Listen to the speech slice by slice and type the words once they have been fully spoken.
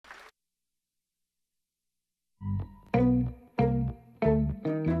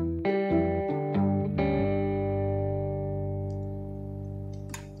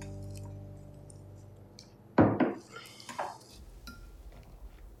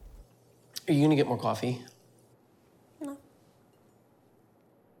Are you gonna get more coffee? No.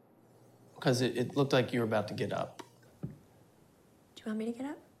 Because it looked like you were about to get up. Do you want me to get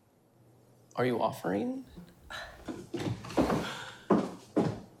up? Are you offering?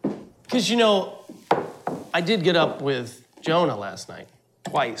 Because, you know, I did get up with Jonah last night,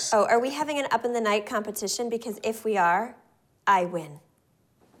 twice. Oh, are we having an up in the night competition? Because if we are, I win.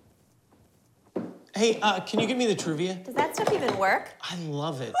 Hey, can you give me the trivia? Does that stuff even work? I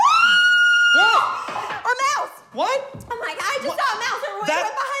love it. What? A mouse! What? Oh my God, I just saw a mouse. It went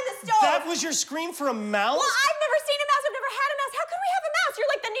behind the stove. That was your scream for a mouse? Well, I've never seen a mouse. I've never had a mouse. How could we have a mouse?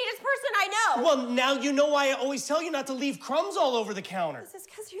 You're like the neatest person I know. Well, now you know why I always tell you not to leave crumbs all over the counter. Is this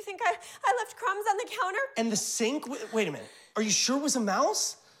because you think I left crumbs on the counter? And the sink? Wait a minute. Are you sure it was a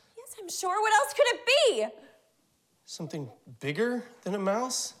mouse? Yes, I'm sure. What else could it be? Something bigger than a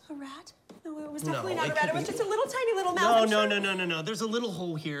mouse? A rat? No, it was definitely No, not it a rat. It could was be- just a little tiny little mouse. No. There's a little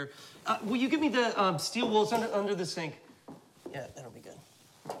hole here. Will you give me the steel wool under the sink? Yeah, that'll be good.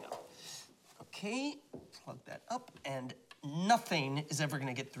 There we go. Okay, plug that up, and nothing is ever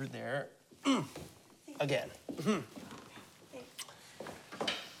gonna get through there again.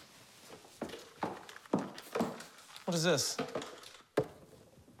 What is this?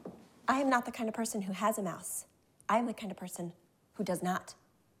 I am not the kind of person who has a mouse. I am the kind of person who does not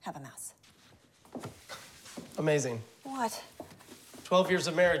have a mouse. Amazing. What? 12 years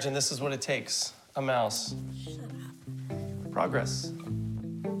of marriage, and this is what it takes. A mouse. Shut up. Progress.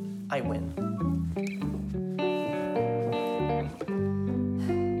 I win.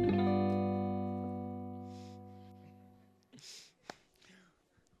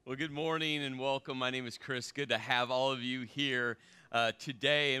 Well, good morning and welcome. My name is Chris. Good to have all of you here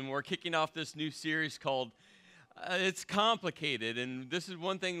today. And we're kicking off this new series called It's Complicated. And this is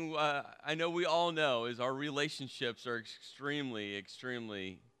one thing I know we all know is our relationships are extremely,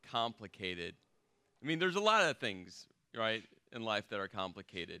 extremely complicated. I mean, there's a lot of things, right, in life that are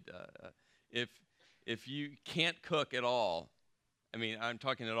complicated. If you can't cook at all, I mean, I'm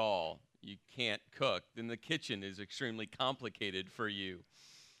talking at all, you can't cook, then the kitchen is extremely complicated for you.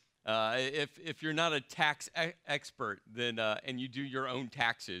 If you're not a tax expert, then and you do your own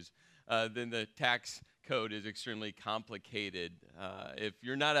taxes, then the tax code is extremely complicated. If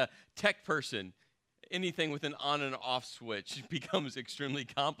you're not a tech person, anything with an on and off switch becomes extremely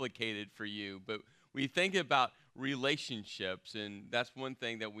complicated for you. But we think about relationships, and that's one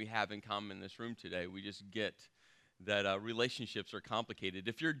thing that we have in common in this room today. We just get that relationships are complicated.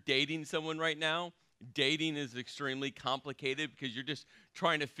 If you're dating someone right now, dating is extremely complicated because you're just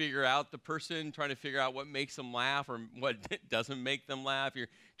trying to figure out the person, trying to figure out what makes them laugh or what doesn't make them laugh. You're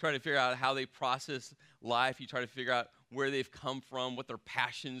trying to figure out how they process life. You try to figure out where they've come from, what their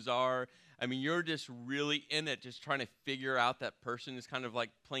passions are. I mean, you're just really in it, just trying to figure out that person. It's kind of like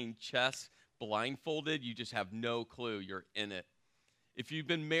playing chess blindfolded. You just have no clue. You're in it. If you've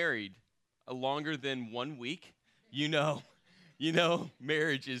been married longer than 1 week, you know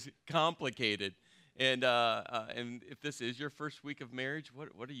marriage is complicated. And if this is your first week of marriage,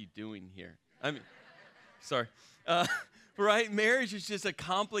 what are you doing here? I mean, sorry. Right? Marriage is just a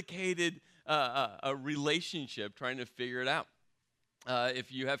complicated a relationship trying to figure it out.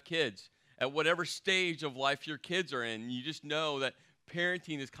 If you have kids, at whatever stage of life your kids are in, you just know that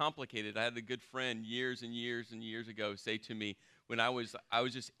parenting is complicated. I had a good friend years and years and years ago say to me, when I was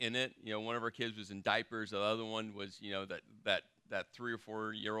just in it, one of our kids was in diapers, the other one was, that 3 or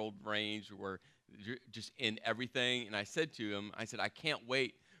 4 year old range where you're just in everything. And I said to him, I can't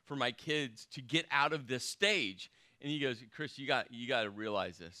wait for my kids to get out of this stage. And he goes, Chris, you got to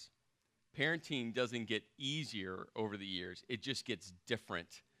realize this. Parenting doesn't get easier over the years. It just gets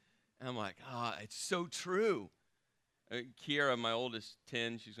different. And I'm like, it's so true. Kiara, my oldest,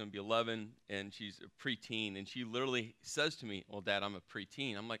 10, she's going to be 11, and she's a preteen. And she literally says to me, well, Dad, I'm a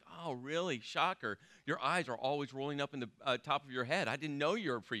preteen. I'm like, oh, really? Shocker. Your eyes are always rolling up in the top of your head. I didn't know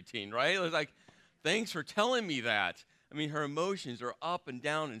you were a preteen, right? It was like, thanks for telling me that. I mean, her emotions are up and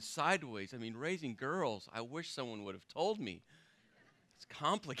down and sideways. I mean, raising girls, I wish someone would have told me. It's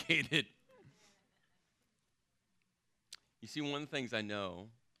complicated. You see, one of the things I know,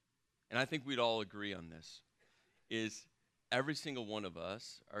 and I think we'd all agree on this, is every single one of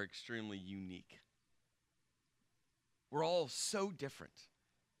us are extremely unique. We're all so different.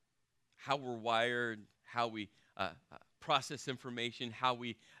 How we're wired, how we process information, how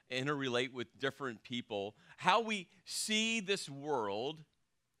we interrelate with different people, how we see this world,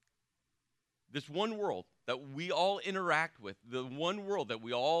 this one world that we all interact with, the one world that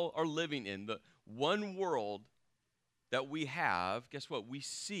we all are living in, the one world that we have, guess what? We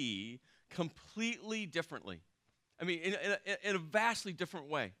see completely differently. I mean, in a vastly different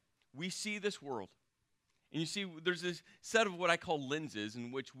way. we see this world. And you see, there's this set of what I call lenses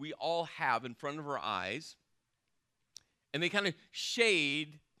in which we all have in front of our eyes, and they kind of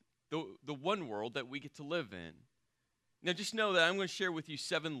shade the one world that we get to live in. Now, just know that I'm going to share with you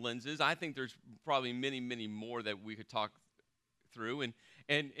 7 lenses. I think there's probably many, many more that we could talk through.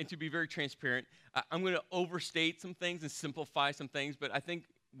 And to be very transparent, I'm going to overstate some things and simplify some things, but I think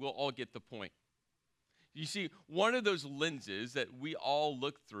we'll all get the point. You see, one of those lenses that we all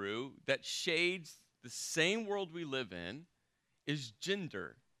look through that shades the same world we live in is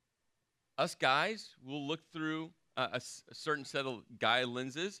gender. Us guys will look through a certain set of guy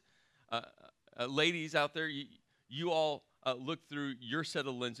lenses. Ladies out there, you all look through your set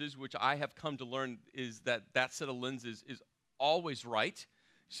of lenses, which I have come to learn is that set of lenses is always right.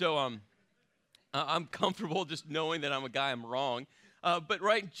 So I'm comfortable just knowing that I'm a guy, I'm wrong. But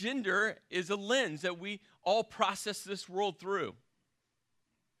right, gender is a lens that we all process this world through.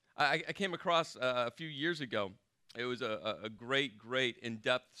 I came across a few years ago. It was a great,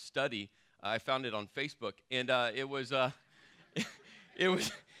 in-depth study. I found it on Facebook, and it was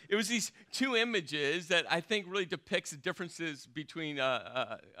these 2 images that I think really depicts the differences between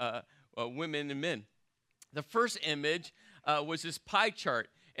women and men. The first image was this pie chart,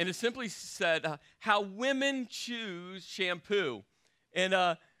 and it simply said how women choose shampoo, and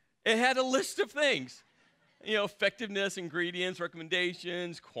it had a list of things. Effectiveness, ingredients,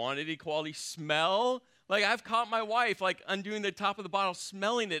 recommendations, quantity, quality, smell. Like, I've caught my wife, like, undoing the top of the bottle,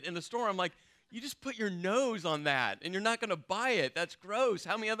 smelling it in the store. I'm like, you just put your nose on that, and you're not going to buy it. That's gross.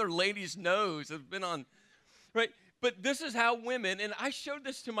 How many other ladies' nose have been on, right? But this is how women, and I showed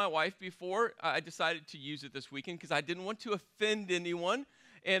this to my wife before I decided to use it this weekend because I didn't want to offend anyone.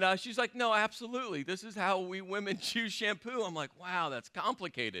 And she's like, no, absolutely. This is how we women choose shampoo. I'm like, wow, that's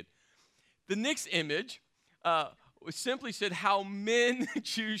complicated. The next image simply said how men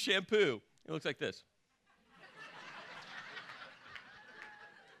choose shampoo. It looks like this.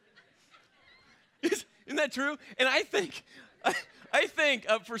 Isn't that true? And I think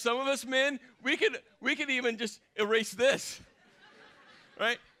for some of us men, we could even just erase this,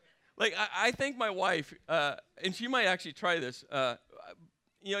 right? Like I think my wife, and she might actually try this.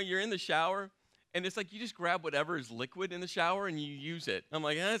 You're in the shower, and it's like you just grab whatever is liquid in the shower and you use it. I'm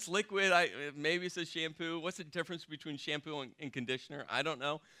like, it's liquid. Maybe it says shampoo. What's the difference between shampoo and conditioner? I don't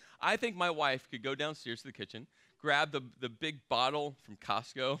know. I think my wife could go downstairs to the kitchen, grab the big bottle from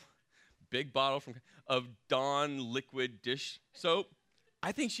Costco, of Dawn liquid dish soap.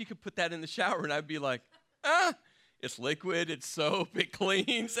 I think she could put that in the shower, and I'd be like, it's liquid, it's soap, it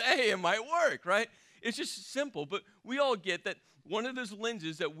cleans. Hey, it might work, right? It's just simple, but we all get that one of those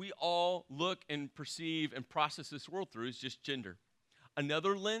lenses that we all look and perceive and process this world through is just gender.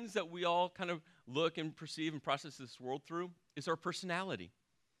 Another lens that we all kind of look and perceive and process this world through is our personality.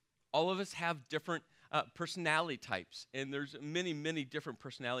 All of us have different personality types, and there's many, many different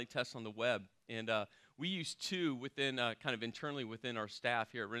personality tests on the web. And we use 2 within kind of internally within our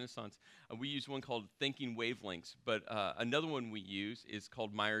staff here at Renaissance. We use one called Thinking Wavelengths, but another one we use is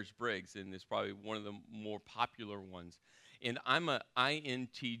called Myers-Briggs, and it's probably one of the more popular ones. And I'm a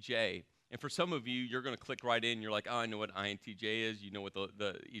INTJ. And for some of you, you're going to click right in. You're like, oh, I know what INTJ is. You know what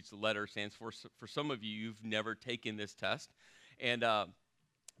each letter stands for. So for some of you, you've never taken this test. And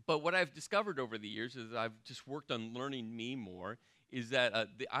but what I've discovered over the years is I've just worked on learning me more, is that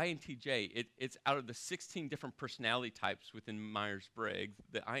the INTJ, it's out of the 16 different personality types within Myers-Briggs,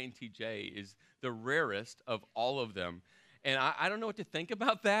 the INTJ is the rarest of all of them. And I don't know what to think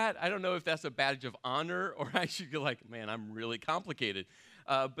about that. I don't know if that's a badge of honor or I should go like, man, I'm really complicated.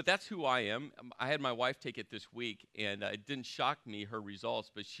 But that's who I am. I had my wife take it this week, and it didn't shock me, her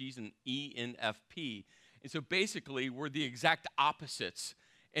results, but she's an ENFP. And so basically, we're the exact opposites.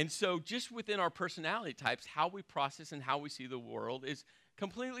 And so just within our personality types, how we process and how we see the world is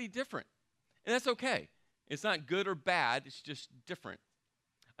completely different. And that's okay. It's not good or bad. It's just different.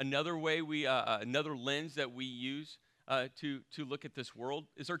 Another way another lens that we use to look at this world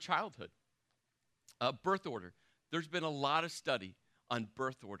is our childhood. Birth order. There's been a lot of study on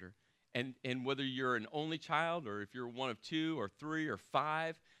birth order. And whether you're an only child or if you're one of 2 or 3 or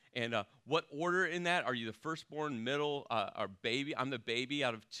 5, and what order in that? Are you the firstborn, middle, or baby? I'm the baby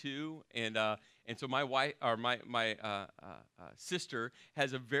out of 2, and so my wife or my sister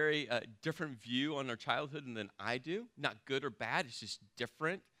has a very different view on our childhood than I do. Not good or bad; it's just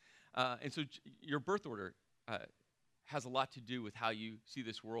different. And so your birth order has a lot to do with how you see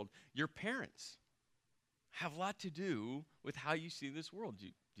this world. Your parents have a lot to do with how you see this world.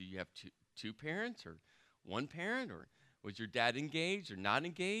 Do you have two parents or one parent, or Was your dad engaged or not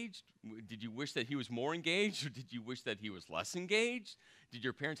engaged? Did you wish that he was more engaged, or did you wish that he was less engaged? Did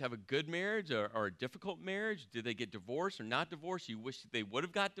your parents have a good marriage or a difficult marriage? Did they get divorced or not divorced? You wish that they would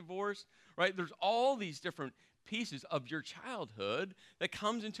have got divorced, right? There's all these different pieces of your childhood that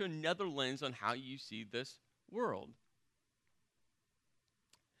comes into another lens on how you see this world.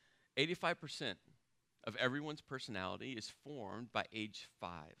 85% of everyone's personality is formed by age 5.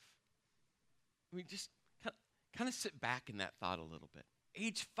 I mean, just kind of sit back in that thought a little bit.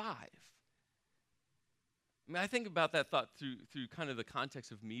 Age 5. I mean, I think about that thought through kind of the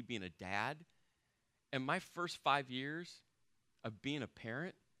context of me being a dad. And my first 5 years of being a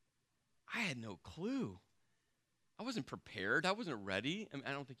parent, I had no clue. I wasn't prepared. I wasn't ready. I mean,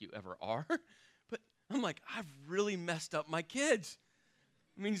 I don't think you ever are. But I'm like, I've really messed up my kids.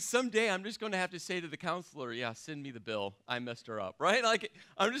 I mean, someday I'm just going to have to say to the counselor, yeah, send me the bill. I messed her up, right? Like,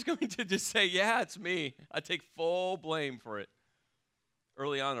 I'm just going to just say, yeah, it's me. I take full blame for it.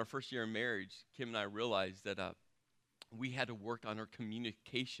 Early on, our first year of marriage, Kim and I realized that we had to work on our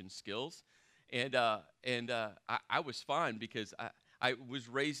communication skills. And I was fine because I was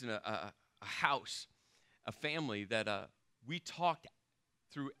raised in a house, a family that we talked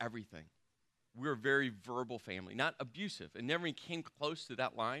through everything. We're a very verbal family, not abusive. It never came close to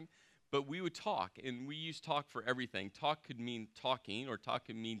that line, but we would talk, and we used talk for everything. Talk could mean talking, or talk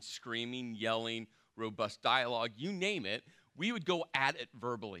could mean screaming, yelling, robust dialogue, you name it. We would go at it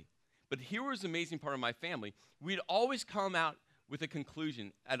verbally. But here was the amazing part of my family. We'd always come out with a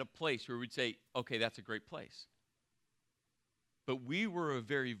conclusion at a place where we'd say, okay, that's a great place. But we were a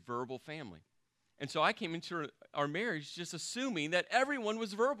very verbal family. And so I came into our marriage just assuming that everyone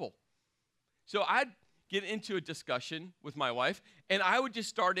was verbal. So I'd get into a discussion with my wife, and I would just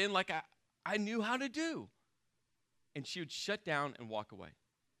start in like I knew how to do. And she would shut down and walk away.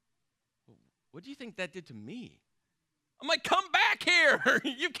 What do you think that did to me? I'm like, come back here.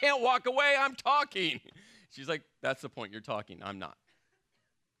 You can't walk away. I'm talking. She's like, that's the point. You're talking. I'm not.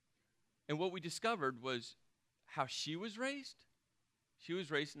 And what we discovered was how she was raised. She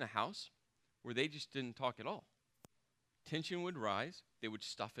was raised in a house where they just didn't talk at all. Tension would rise. They would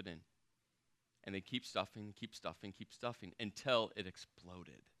stuff it in. And they keep stuffing until it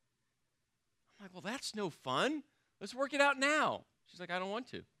exploded. I'm like, well, that's no fun. Let's work it out now. She's like, I don't want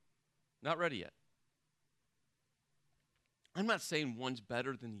to. Not ready yet. I'm not saying one's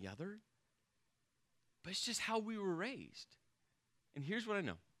better than the other, but it's just how we were raised. And here's what I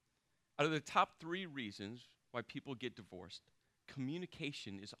know. Out of the top 3 reasons why people get divorced,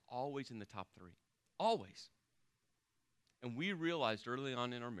 communication is always in the top 3. Always. And we realized early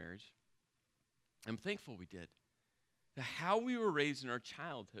on in our marriage, I'm thankful we did, that how we were raised in our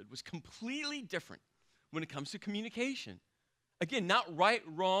childhood was completely different when it comes to communication. Again, not right,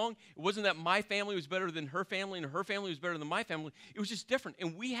 wrong. It wasn't that my family was better than her family and her family was better than my family. It was just different.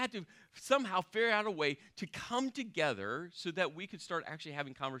 And we had to somehow figure out a way to come together so that we could start actually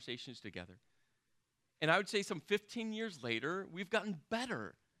having conversations together. And I would say some 15 years later, we've gotten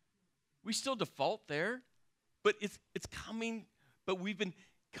better. We still default there, but it's coming, but we've been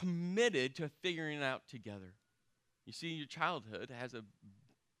committed to figuring it out together. You see, your childhood has a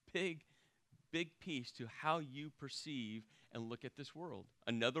big piece to how you perceive and look at this world.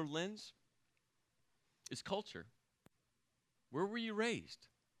 Another lens is culture. Where were you raised?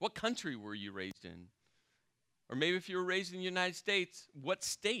 What country were you raised in? Or maybe if you were raised in the United States, what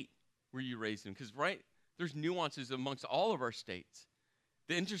state were you raised in? Because, right, there's nuances amongst all of our states.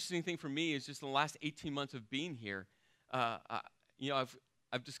 The interesting thing for me is just in the last 18 months of being here,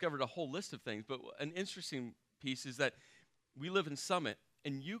 I've discovered a whole list of things, but an interesting piece is that we live in Summit,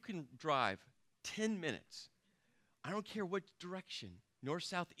 and you can drive 10 minutes. I don't care what direction, north,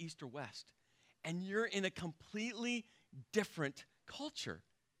 south, east, or west, and you're in a completely different culture.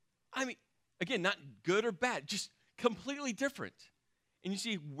 I mean, again, not good or bad, just completely different. And you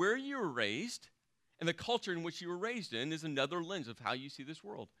see, where you were raised and the culture in which you were raised in is another lens of how you see this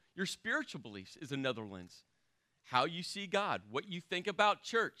world. Your spiritual beliefs is another lens. How you see God, what you think about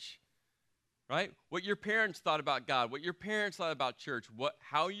church, right? What your parents thought about God, what your parents thought about church,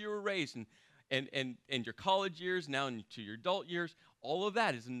 how you were raised, and your college years, now into your adult years, all of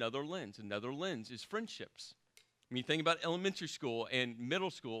that is another lens. Another lens is friendships. I mean, think about elementary school and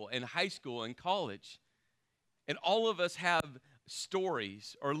middle school and high school and college. And all of us have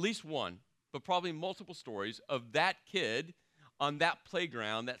stories, or at least one, but probably multiple stories of that kid on that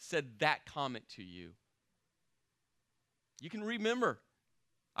playground that said that comment to you. You can remember.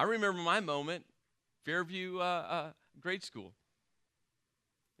 I remember my moment, Fairview grade school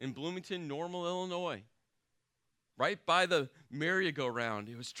in Bloomington, Normal, Illinois, right by the merry-go-round.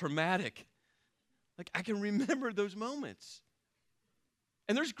 It was traumatic. Like, I can remember those moments.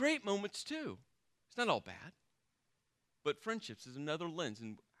 And there's great moments too. It's not all bad. But friendships is another lens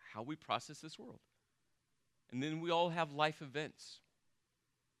in how we process this world. And then we all have life events.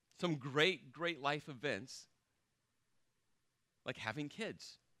 Some great, great life events, like having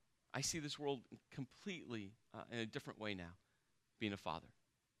kids. I see this world completely in a different way now, being a father.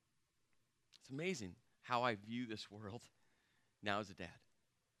 It's amazing how I view this world now as a dad.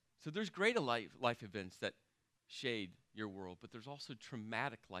 So there's great life events that shade your world, but there's also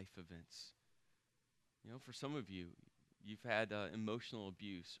traumatic life events. You know, for some of you, you've had emotional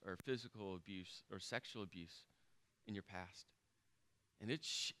abuse or physical abuse or sexual abuse in your past. And it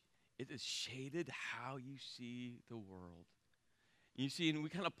has shaded how you see the world. You see, and we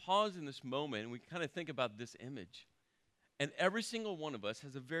kind of pause in this moment and we kind of think about this image. And every single one of us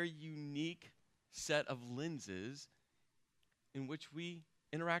has a very unique set of lenses in which we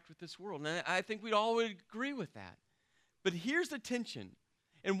interact with this world. And I think we'd all would agree with that. But here's the tension.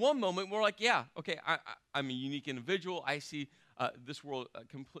 In one moment, we're like, yeah, okay, I'm a unique individual. I see this world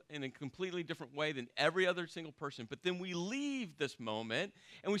in a completely different way than every other single person. But then we leave this moment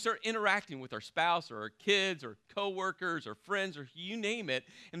and we start interacting with our spouse or our kids or coworkers or friends or you name it.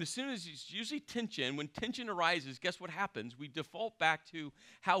 And as soon as it's usually tension, when tension arises, guess what happens? We default back to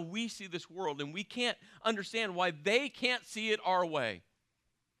how we see this world, and we can't understand why they can't see it our way.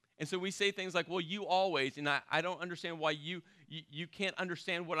 And so we say things like, well, you always, and I don't understand why you can't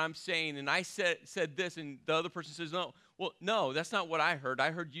understand what I'm saying. And I said this, and the other person says, no. Well, no, that's not what I heard.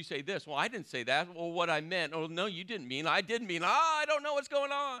 I heard you say this. Well, I didn't say that. Well, what I meant. Oh, no, you didn't mean. I did mean. I don't know what's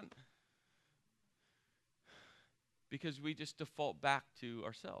going on. Because we just default back to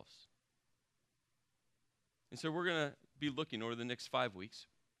ourselves. And so we're going to be looking over the next 5 weeks,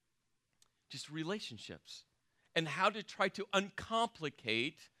 just relationships and how to try to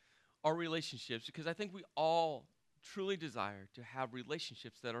uncomplicate our relationships, because I think we all truly desire to have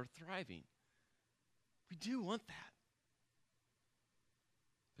relationships that are thriving. We do want that.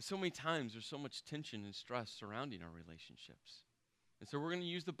 But so many times there's so much tension and stress surrounding our relationships. And so we're going to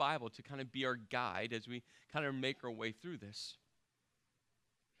use the Bible to kind of be our guide as we kind of make our way through this.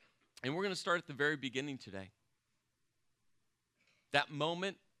 And we're going to start at the very beginning today. That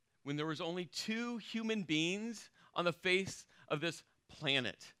moment when there was only 2 human beings on the face of this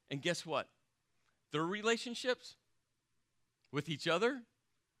planet. And guess what? Their relationships with each other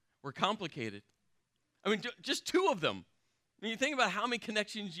were complicated. I mean, just 2 of them. And you think about how many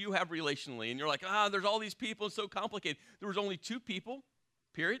connections you have relationally, and you're like, there's all these people, it's so complicated. There was only 2 people,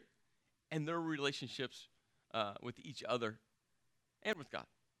 period, and their relationships with each other and with God.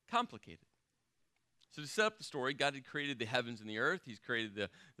 Complicated. So to set up the story, God had created the heavens and the earth. He's created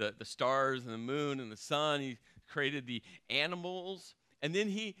the stars and the moon and the sun. He created the animals. And then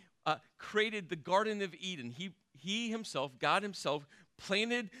he created the Garden of Eden. He himself, God himself,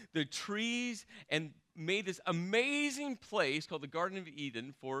 planted the trees and made this amazing place called the Garden of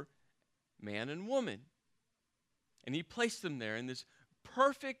Eden for man and woman. And he placed them there in this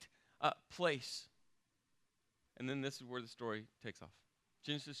perfect place. And then this is where the story takes off.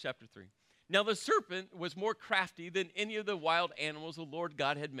 Genesis chapter 3. Now the serpent was more crafty than any of the wild animals the Lord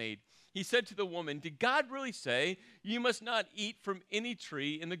God had made. He said to the woman, did God really say, you must not eat from any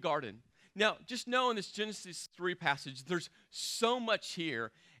tree in the garden? Now, just know in this Genesis 3 passage, there's so much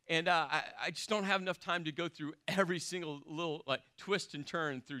here. And I just don't have enough time to go through every single little twist and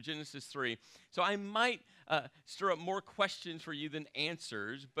turn through Genesis 3. So I might stir up more questions for you than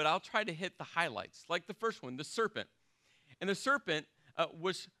answers, but I'll try to hit the highlights. Like the first one, the serpent. And the serpent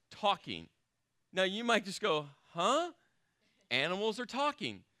was talking. Now you might just go, huh? Animals are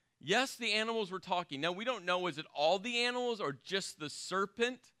talking. Yes, the animals were talking. Now we don't know, is it all the animals or just the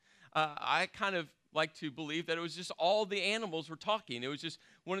serpent? I kind of like to believe that it was just all the animals were talking. It was just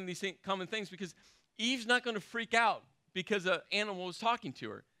one of these common things, because Eve's not going to freak out because an animal was talking to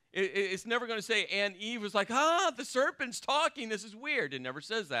her. It's never going to say, and Eve was like, the serpent's talking. This is weird. It never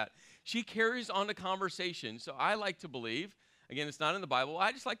says that. She carries on a conversation. So I like to believe, again, it's not in the Bible.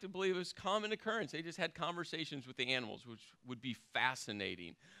 I just like to believe it was common occurrence. They just had conversations with the animals, which would be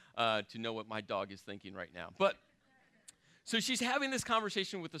fascinating to know what my dog is thinking right now. But so she's having this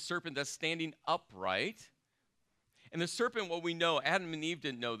conversation with the serpent that's standing upright. And the serpent, what we know, Adam and Eve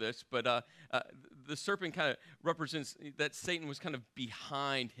didn't know this, but the serpent kind of represents that Satan was kind of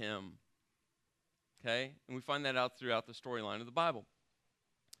behind him. Okay? And we find that out throughout the storyline of the Bible.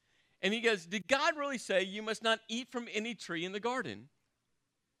 And he goes, did God really say you must not eat from any tree in the garden?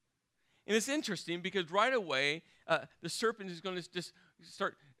 And it's interesting because right away, the serpent is going to just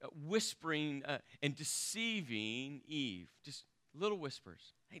start whispering and deceiving Eve. Just little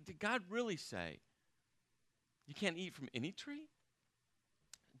whispers. Hey, did God really say? You can't eat from any tree?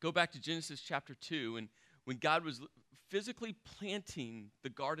 Go back to Genesis chapter 2, and when God was physically planting the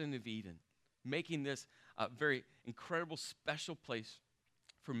Garden of Eden, making this very incredible, special place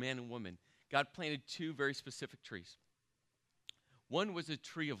for man and woman, God planted two very specific trees. One was a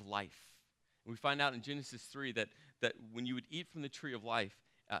tree of life. And we find out in Genesis 3 that when you would eat from the tree of life,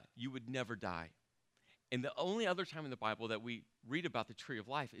 you would never die. And the only other time in the Bible that we read about the tree of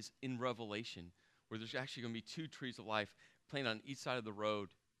life is in Revelation, where there's actually going to be two trees of life planted on each side of the road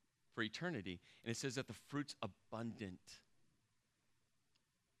for eternity. And it says that the fruit's abundant.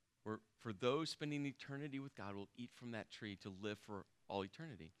 For those spending eternity with God will eat from that tree to live for all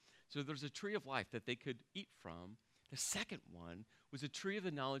eternity. So there's a tree of life that they could eat from. The second one was a tree of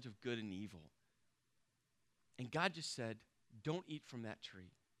the knowledge of good and evil. And God just said, don't eat from that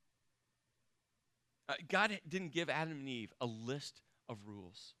tree. God didn't give Adam and Eve a list of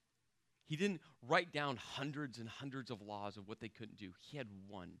rules. He didn't write down hundreds and hundreds of laws of what they couldn't do. He had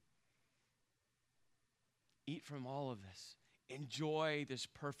one. Eat from all of this. Enjoy this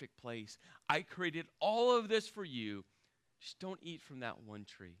perfect place. I created all of this for you. Just don't eat from that one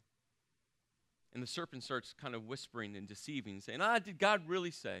tree. And the serpent starts kind of whispering and deceiving, saying, did God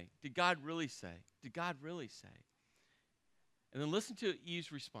really say? Did God really say? Did God really say? And then listen to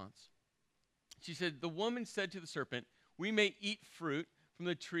Eve's response. She said, the woman said to the serpent, we may eat fruit from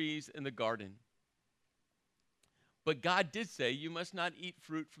the trees in the garden. But God did say, you must not eat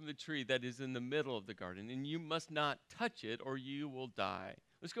fruit from the tree that is in the middle of the garden, and you must not touch it or you will die.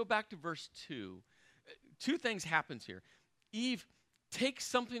 Let's go back to verse 2. Two things happens here. Eve takes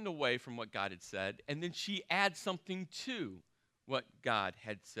something away from what God had said, and then she adds something to what God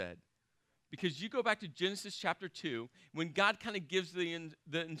had said. Because you go back to Genesis chapter 2, when God kind of gives the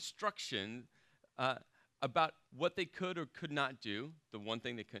instruction about what they could or could not do. The one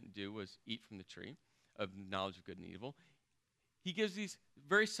thing they couldn't do was eat from the tree of knowledge of good and evil. He gives these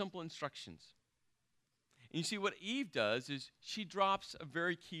very simple instructions. And you see what Eve does is she drops a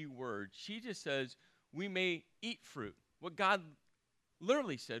very key word. She just says, we may eat fruit. What God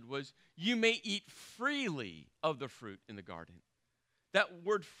literally said was, you may eat freely of the fruit in the garden. That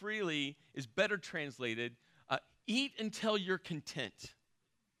word freely is better translated, eat until you're content.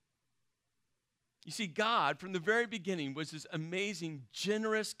 You see, God, from the very beginning, was this amazing,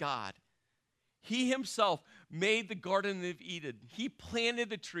 generous God. He himself made the Garden of Eden. He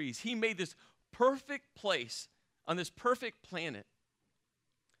planted the trees. He made this perfect place on this perfect planet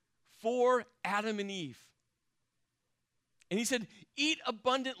for Adam and Eve. And he said, eat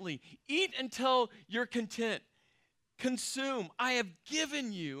abundantly. Eat until you're content. Consume. I have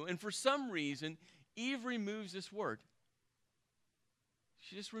given you. And for some reason, Eve removes this word.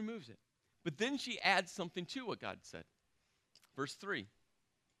 She just removes it. But then she adds something to what God said. Verse 3.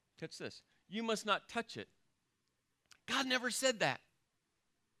 Catch this. You must not touch it. God never said that.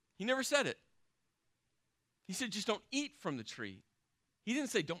 He never said it. He said just don't eat from the tree. He didn't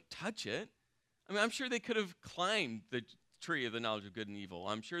say don't touch it. I mean, I'm sure they could have climbed the tree of the knowledge of good and evil.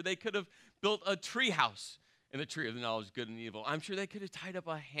 I'm sure they could have built a tree house in the tree of the knowledge of good and evil. I'm sure they could have tied up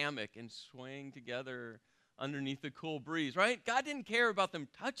a hammock and swaying together underneath the cool breeze, right? God didn't care about them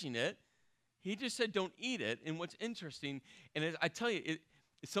touching it. He just said don't eat it. And what's interesting, and I tell you,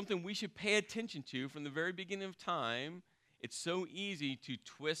 it's something we should pay attention to from the very beginning of time. It's so easy to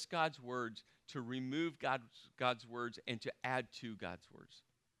twist God's words, to remove God's words, and to add to God's words.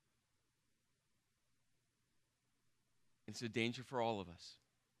 It's a danger for all of us.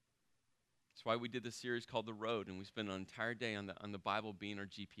 That's why we did this series called The Road, and we spent an entire day on the Bible being our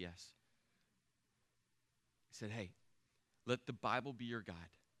GPS. He said, hey, let the Bible be your guide.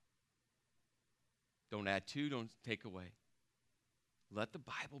 Don't add to, don't take away. Let the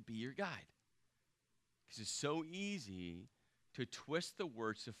Bible be your guide. Because it's so easy to twist the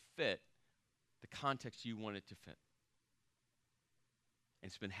words to fit the context you want it to fit. And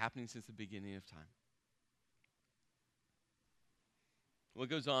it's been happening since the beginning of time. Well, it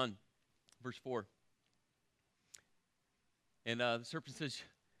goes on, verse 4. And the serpent says,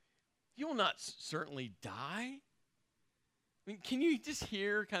 you will not certainly die. I mean, can you just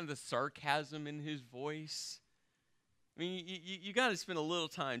hear kind of the sarcasm in his voice? I mean, you got to spend a little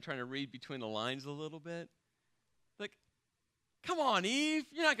time trying to read between the lines a little bit. Like, come on, Eve,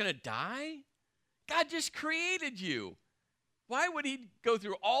 you're not going to die. God just created you. Why would he go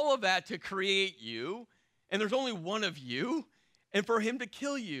through all of that to create you, and there's only one of you, and for him to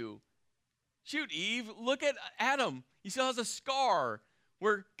kill you? Shoot, Eve, look at Adam. He still has a scar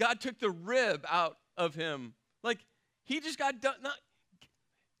where God took the rib out of him. Like, he just got done.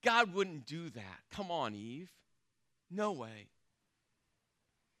 God wouldn't do that. Come on, Eve. No way.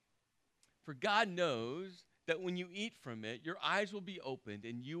 For God knows that when you eat from it, your eyes will be opened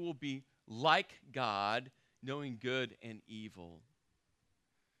and you will be like God, knowing good and evil.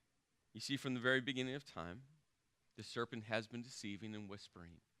 You see, from the very beginning of time, the serpent has been deceiving and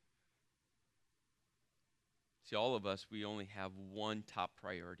whispering. See, all of us, we only have one top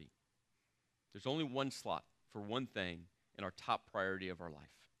priority. There's only one slot for one thing in our top priority of our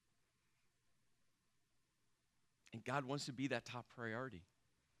life. And God wants to be that top priority.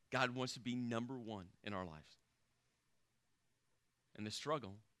 God wants to be number one in our lives. And the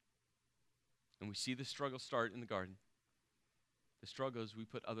struggle, and we see the struggle start in the garden. The struggle is we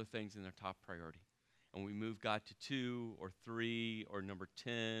put other things in our top priority. And we move God to 2 or 3 or number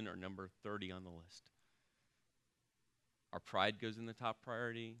 10 or number 30 on the list. Our pride goes in the top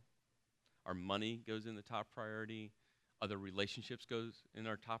priority. Our money goes in the top priority. Other relationships goes in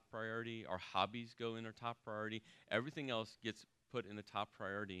our top priority. Our hobbies go in our top priority. Everything else gets put in the top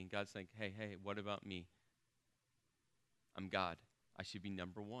priority. And God's saying, hey, what about me? I'm God. I should be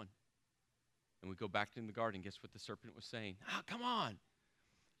number one. And we go back in the garden. Guess what the serpent was saying? Oh, come on.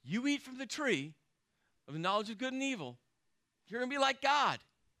 You eat from the tree of the knowledge of good and evil. You're going to be like God.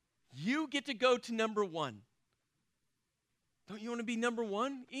 You get to go to number one. Don't you want to be number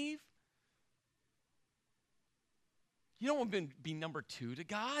one, Eve? You don't want to be number 2 to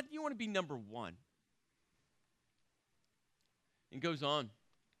God. You want to be number 1. And goes on.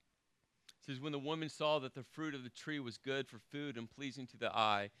 It says, when the woman saw that the fruit of the tree was good for food and pleasing to the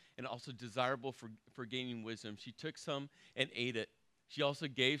eye, and also desirable for gaining wisdom, she took some and ate it. She also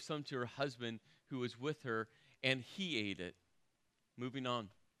gave some to her husband who was with her, and he ate it. Moving on.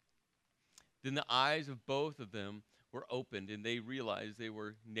 Then the eyes of both of them were opened, and they realized they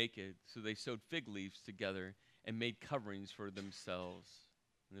were naked. So they sewed fig leaves together and made coverings for themselves.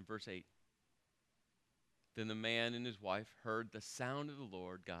 And then verse 8. Then the man and his wife heard the sound of the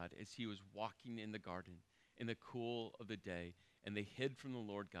Lord God as he was walking in the garden in the cool of the day, and they hid from the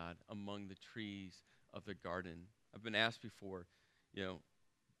Lord God among the trees of the garden. I've been asked before,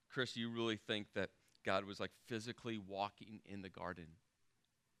 Chris, you really think that God was like physically walking in the garden?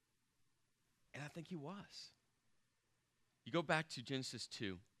 And I think he was. You go back to Genesis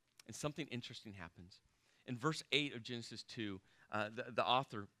 2, and something interesting happens. In verse 8 of Genesis 2, the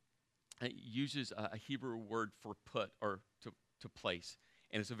author uses a Hebrew word for put or to place.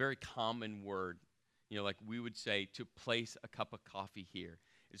 And it's a very common word. Like we would say to place a cup of coffee here.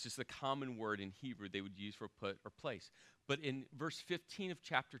 It's just a common word in Hebrew they would use for put or place. But in verse 15 of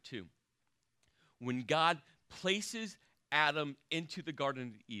chapter 2, when God places Adam into the Garden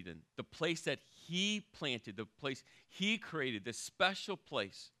of Eden, the place that he planted, the place he created, this special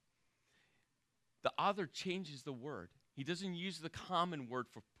place, the author changes the word. He doesn't use the common word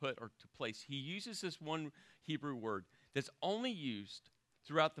for put or to place. He uses this one Hebrew word that's only used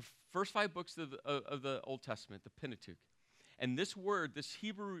throughout the first 5 books of the Old Testament, the Pentateuch. And this word, this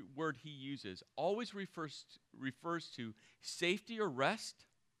Hebrew word he uses, always refers to safety or rest,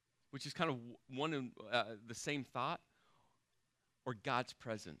 which is kind of one and the same thought, or God's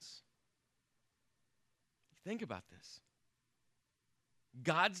presence. Think about this.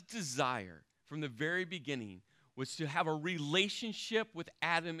 God's desire from the very beginning was to have a relationship with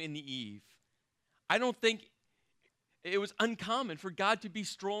Adam and Eve. I don't think it was uncommon for God to be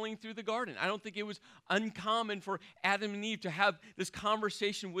strolling through the garden. I don't think it was uncommon for Adam and Eve to have this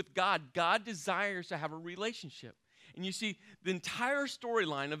conversation with God. God desires to have a relationship. And you see, the entire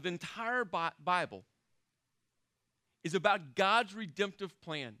storyline of the entire Bible is about God's redemptive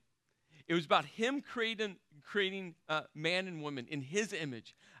plan. It was about him creating man and woman in his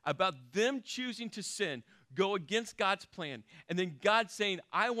image, about them choosing to sin, go against God's plan, and then God saying,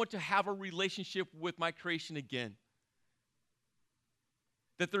 I want to have a relationship with my creation again.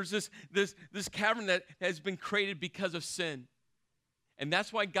 That there's this cavern that has been created because of sin. And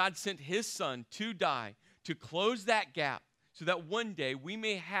that's why God sent his son to die, to close that gap, so that one day we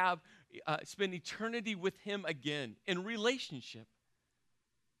may have spend eternity with him again in relationship.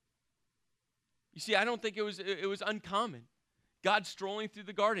 You see, I don't think it was uncommon. God strolling through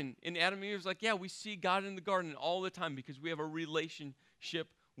the garden, and Adam and Eve was like, yeah, we see God in the garden all the time because we have a relationship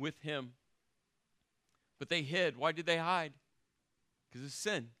with him. But they hid. Why did they hide? Because of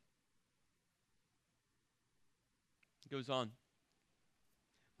sin. It goes on.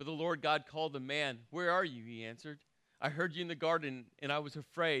 But the Lord God called the man. Where are you? He answered. I heard you in the garden, and I was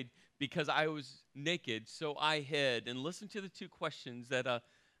afraid because I was naked, so I hid. And listen to the 2 questions that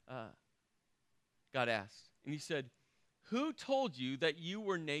God asked. And he said, who told you that you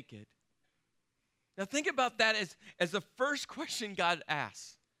were naked? Now think about that as the first question God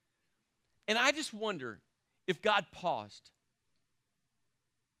asks. And I just wonder if God paused.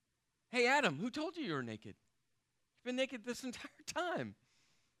 Hey, Adam, who told you were naked? You've been naked this entire time.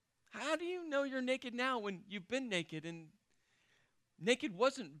 How do you know you're naked now when you've been naked? And naked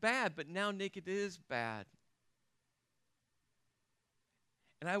wasn't bad, but now naked is bad.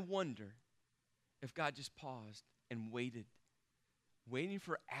 And I wonder if God just paused and waiting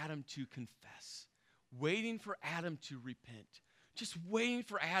for Adam to confess, waiting for Adam to repent, just waiting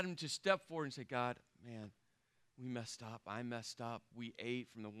for Adam to step forward and say, God, man, we messed up. I messed up. We ate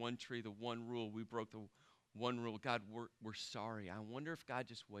from the one tree, the one rule. We broke the one rule. God, we're sorry. I wonder if God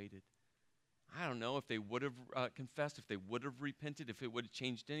just waited. I don't know if they would have confessed, if they would have repented, if it would have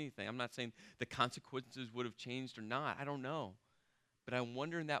changed anything. I'm not saying the consequences would have changed or not. I don't know. But I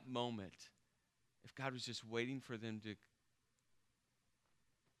wonder in that moment if God was just waiting for them to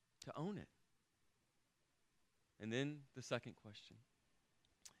own it. And then the second question.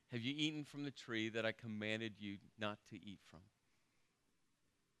 Have you eaten from the tree that I commanded you not to eat from?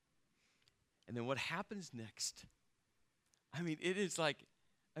 And then what happens next? It's like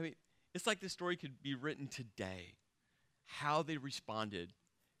this story could be written today, how they responded.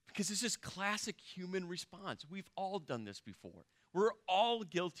 Because it's just classic human response. We've all done this before. We're all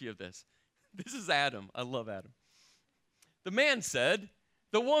guilty of this. This is Adam. I love Adam. The man said,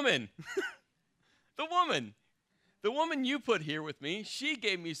 the woman, the woman you put here with me, she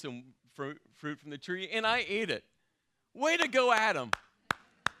gave me some fruit from the tree, and I ate it. Way to go, Adam.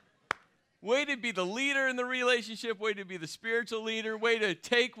 Way to be the leader in the relationship. Way to be the spiritual leader. Way to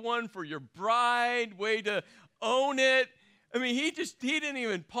take one for your bride. Way to own it. He didn't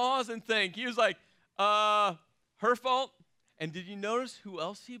even pause and think. He was like, her fault. And did you notice who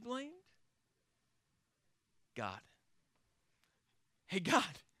else he blamed? God. Hey, God,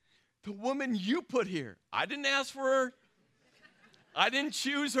 the woman you put here, I didn't ask for her. I didn't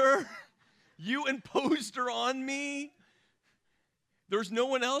choose her. You imposed her on me. There's no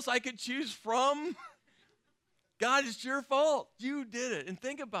one else I could choose from. God, it's your fault. You did it. And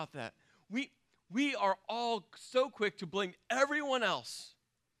think about that. We are all so quick to blame everyone else.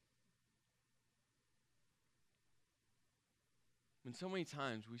 When so many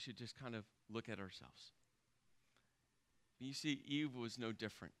times we should just kind of look at ourselves. But you see, Eve was no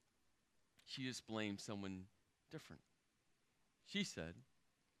different. She just blamed someone different. She said,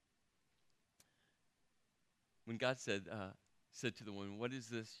 when God said to the woman, what is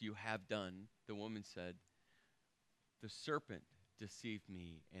this you have done? The woman said, the serpent deceived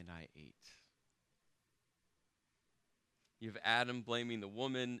me and I ate. You have Adam blaming the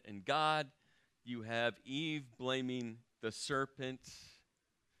woman and God. You have Eve blaming the serpent.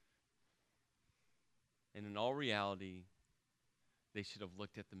 And in all reality, they should have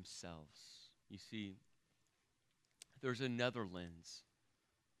looked at themselves. You see, there's another lens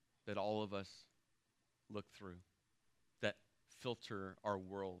that all of us look through, that filter our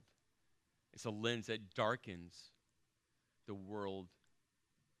world. It's a lens that darkens the world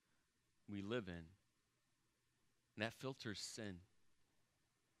we live in. And that filters sin.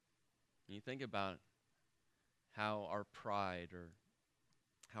 And you think about how our pride or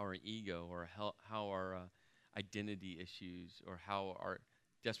how our ego or how our identity issues or how our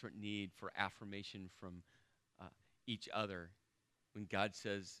desperate need for affirmation from each other, when God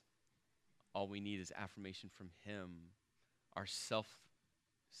says all we need is affirmation from Him, our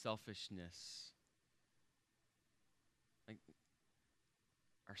selfishness, like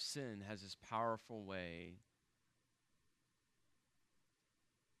our sin has this powerful way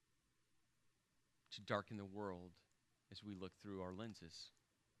to darken the world as we look through our lenses.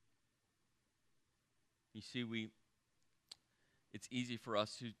 You see, it's easy for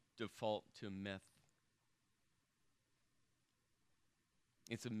us to default to a myth.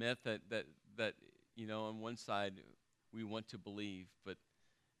 It's a myth that on one side we want to believe, but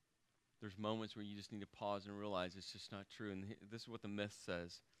there's moments where you just need to pause and realize it's just not true. And this is what the myth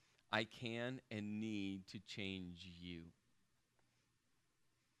says: I can and need to change you.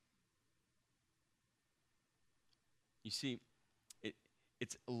 You see,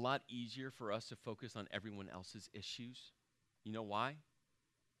 it's a lot easier for us to focus on everyone else's issues. You know why?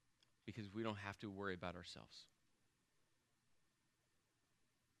 Because we don't have to worry about ourselves.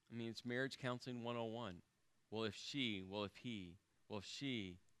 It's marriage counseling 101. Well, if she, well, if he, well, if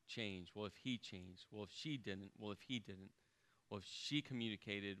she changed, well, if he changed, well, if she didn't, well, if he didn't, well, if she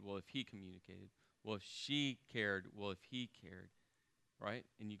communicated, well, if he communicated, well, if she cared, well, if he cared, right?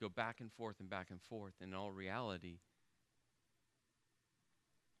 And you go back and forth, and in all reality,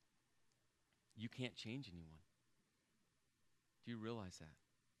 you can't change anyone. Do you realize that?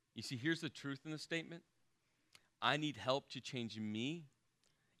 You see, here's the truth in the statement. I need help to change me,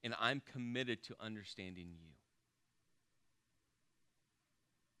 and I'm committed to understanding you.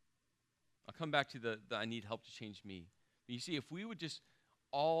 I'll come back to the I need help to change me. But you see, if we would just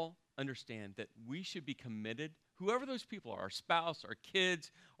all understand that we should be committed, whoever those people are, our spouse, our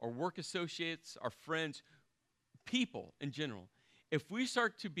kids, our work associates, our friends, people in general, if we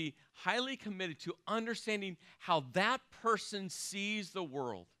start to be highly committed to understanding how that person sees the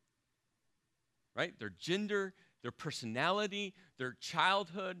world, right? Their gender, their personality, their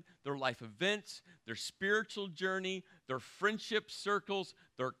childhood, their life events, their spiritual journey, their friendship circles,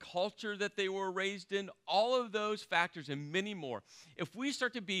 their culture that they were raised in, all of those factors and many more. If we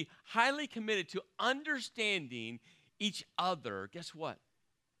start to be highly committed to understanding each other, guess what?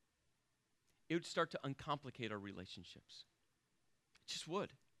 It would start to uncomplicate our relationships. It just would.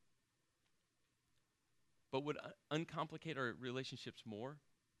 But would uncomplicate our relationships more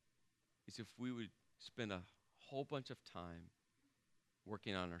is if we would spend a whole bunch of time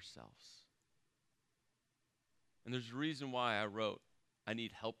working on ourselves. And there's a reason why I wrote, I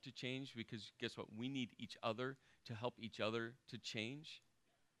need help to change, because guess what? We need each other to help each other to change.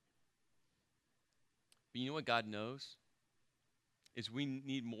 But you know what God knows? Is we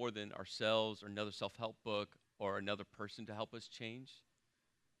need more than ourselves or another self-help book or another person to help us change.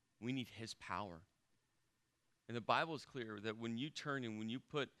 We need his power. And the Bible is clear that when you turn and when you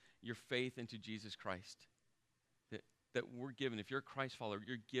put your faith into Jesus Christ, that we're given, if you're a Christ follower,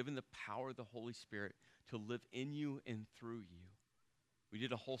 you're given the power of the Holy Spirit to live in you and through you. We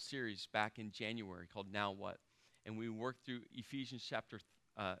did a whole series back in January called Now What? And we worked through Ephesians chapter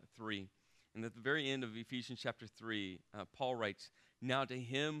 3. And at the very end of Ephesians chapter 3, Paul writes, now to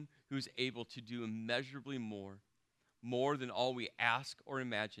him who's able to do immeasurably more than all we ask or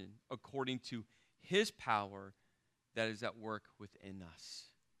imagine, according to his power that is at work within us.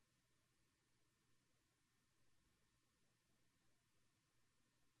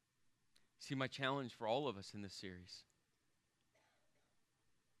 See, my challenge for all of us in this series,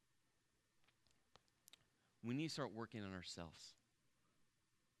 we need to start working on ourselves.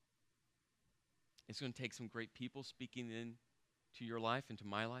 It's going to take some great people speaking into your life, into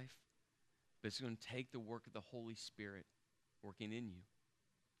my life, but it's going to take the work of the Holy Spirit working in you.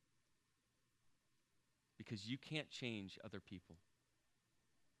 Because you can't change other people.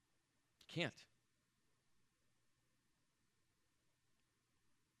 You can't.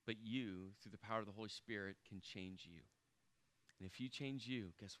 But you, through the power of the Holy Spirit, can change you. And if you change you,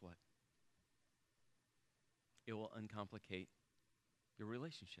 guess what? It will uncomplicate your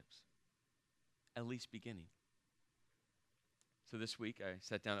relationships, at least beginning. So this week, I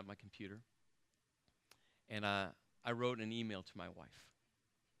sat down at my computer, and I wrote an email to my wife.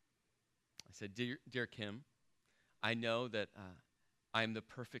 I said, Dear Kim, I know that I'm the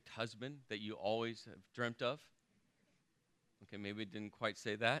perfect husband that you always have dreamt of. Okay, maybe I didn't quite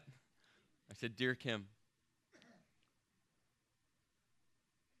say that. I said, Dear Kim,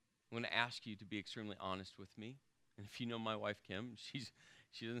 I'm going to ask you to be extremely honest with me. And if you know my wife Kim, she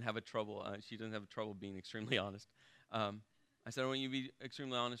doesn't have a trouble being extremely honest. I said, I want you to be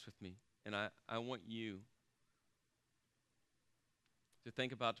extremely honest with me, and I want you to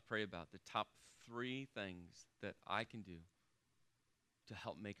think about, to pray about the top 3 things that I can do to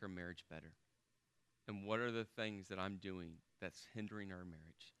help make our marriage better. And what are the things that I'm doing that's hindering our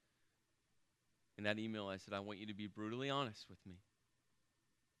marriage? In that email, I said, I want you to be brutally honest with me.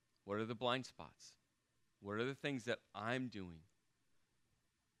 What are the blind spots? What are the things that I'm doing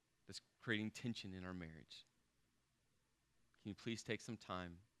that's creating tension in our marriage? Can you please take some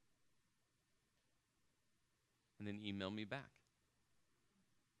time and then email me back?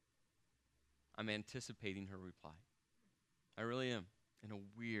 I'm anticipating her reply. I really am, in a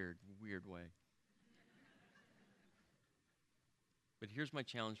weird, weird way. But here's my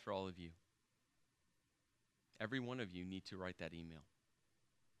challenge for all of you. Every one of you need to write that email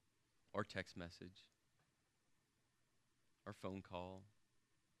or text message or phone call.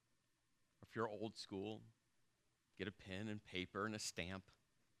 Or if you're old school, get a pen and paper and a stamp.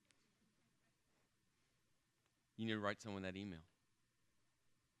 You need to write someone that email.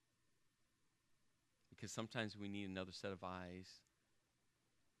 Because sometimes we need another set of eyes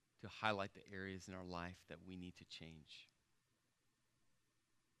to highlight the areas in our life that we need to change.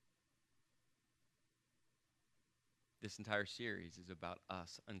 This entire series is about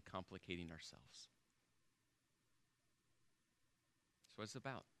us uncomplicating ourselves. That's what it's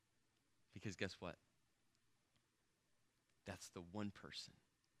about. Because guess what? That's the one person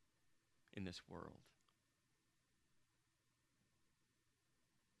in this world.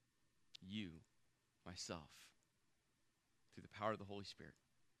 You, myself, through the power of the Holy Spirit,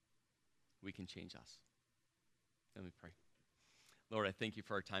 we can change us. Let me pray. Lord, I thank you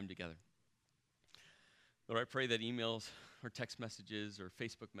for our time together. Lord, I pray that emails or text messages or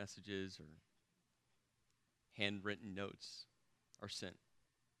Facebook messages or handwritten notes are sent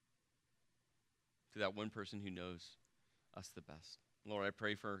to that one person who knows us the best. Lord, I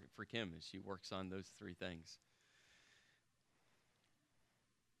pray for Kim as she works on those three things.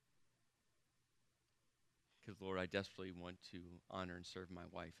 Because, Lord, I desperately want to honor and serve my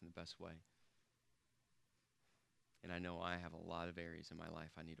wife in the best way. And I know I have a lot of areas in my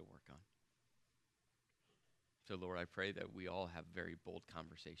life I need to work on. So, Lord, I pray that we all have very bold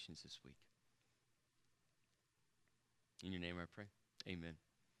conversations this week. In your name I pray. Amen.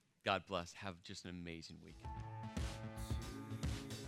 God bless. Have just an amazing week.